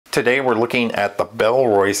Today we're looking at the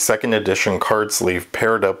Bellroy 2nd edition card sleeve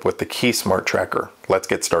paired up with the Key Smart Tracker. Let's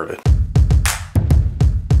get started.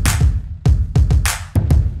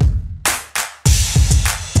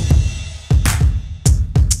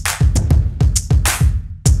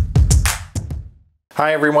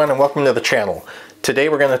 Hi everyone and welcome to the channel. Today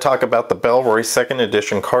we're going to talk about the Bellroy 2nd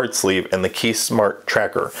edition card sleeve and the Key Smart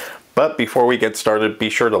Tracker. But before we get started, be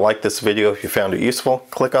sure to like this video if you found it useful,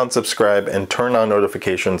 click on subscribe, and turn on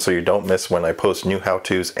notifications so you don't miss when I post new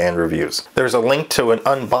how-tos and reviews. There's a link to an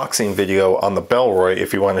unboxing video on the Bellroy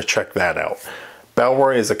if you want to check that out.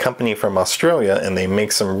 Bellroy is a company from Australia and they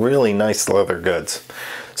make some really nice leather goods.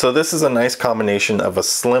 So this is a nice combination of a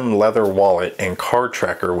slim leather wallet and card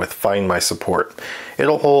tracker with Find My support.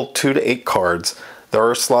 It'll hold 2 to 8 cards. There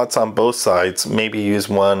are slots on both sides. Maybe use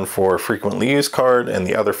one for a frequently used card and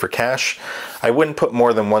the other for cash. I wouldn't put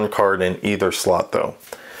more than one card in either slot though.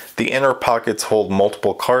 The inner pockets hold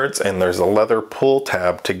multiple cards and there's a leather pull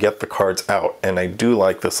tab to get the cards out, and I do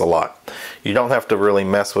like this a lot. You don't have to really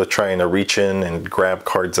mess with trying to reach in and grab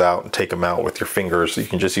cards out and take them out with your fingers. You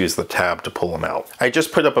can just use the tab to pull them out. I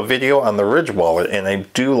just put up a video on the Ridge wallet and I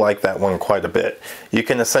do like that one quite a bit. You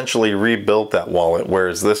can essentially rebuild that wallet,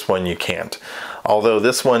 whereas this one you can't. Although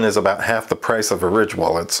this one is about half the price of a Ridge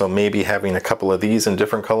wallet, so maybe having a couple of these in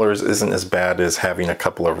different colors isn't as bad as having a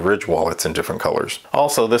couple of Ridge wallets in different colors.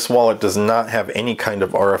 Also, this wallet does not have any kind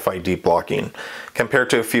of RFID blocking. Compared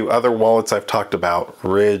to a few other wallets I've talked about,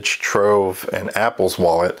 Ridge, Trove, and Apple's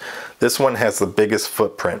wallet, this one has the biggest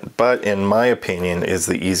footprint, but in my opinion is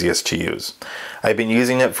the easiest to use. I've been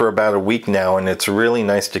using it for about a week now and it's really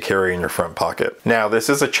nice to carry in your front pocket. Now, this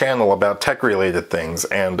is a channel about tech related things,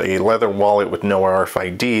 and a leather wallet with no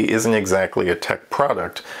RFID isn't exactly a tech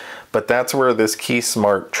product, but that's where this Key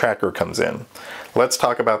Smart Tracker comes in. Let's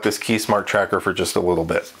talk about this Key Smart Tracker for just a little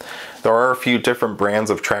bit. There are a few different brands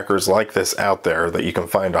of trackers like this out there that you can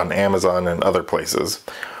find on Amazon and other places.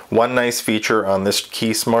 One nice feature on this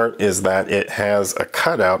Key Smart is that it has a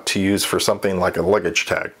cutout to use for something like a luggage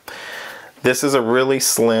tag. This is a really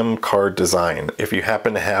slim card design. If you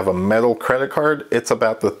happen to have a metal credit card, it's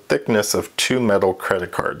about the thickness of 2 metal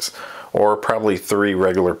credit cards, or probably 3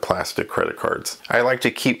 regular plastic credit cards. I like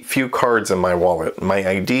to keep few cards in my wallet, my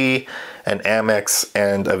ID, an Amex,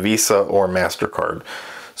 and a Visa or MasterCard.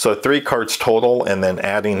 So 3 cards total, and then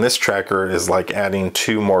adding this tracker is like adding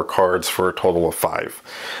 2 more cards for a total of 5.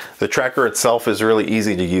 The tracker itself is really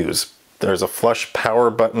easy to use. There's a flush power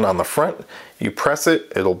button on the front. You press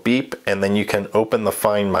it, it'll beep, and then you can open the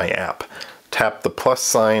Find My app. Tap the plus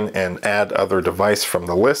sign and add other device from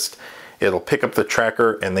the list. It'll pick up the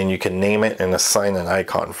tracker and then you can name it and assign an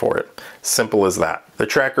icon for it. Simple as that. The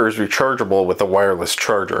tracker is rechargeable with a wireless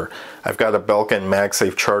charger. I've got a Belkin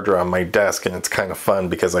MagSafe charger on my desk and it's kind of fun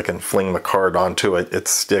because I can fling the card onto it, it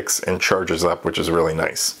sticks and charges up, which is really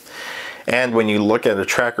nice. And when you look at a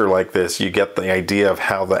tracker like this, you get the idea of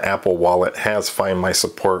how the Apple Wallet has Find My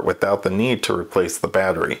support without the need to replace the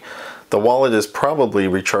battery. The wallet is probably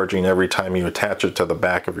recharging every time you attach it to the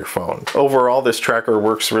back of your phone. Overall, this tracker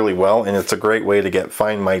works really well and it's a great way to get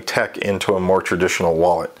Find My tech into a more traditional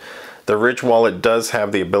wallet. The Ridge wallet does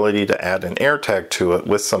have the ability to add an AirTag to it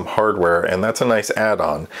with some hardware, and that's a nice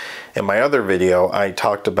add-on. In my other video, I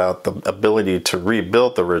talked about the ability to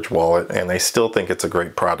rebuild the Ridge wallet, and I still think it's a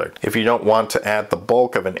great product. If you don't want to add the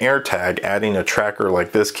bulk of an AirTag, adding a tracker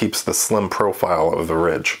like this keeps the slim profile of the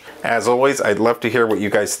Ridge. As always, I'd love to hear what you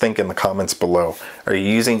guys think in the comments below. Are you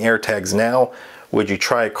using AirTags now? Would you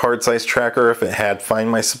try a card size tracker if it had Find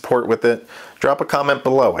My support with it? Drop a comment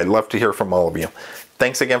below. I'd love to hear from all of you.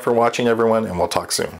 Thanks again for watching everyone, and we'll talk soon.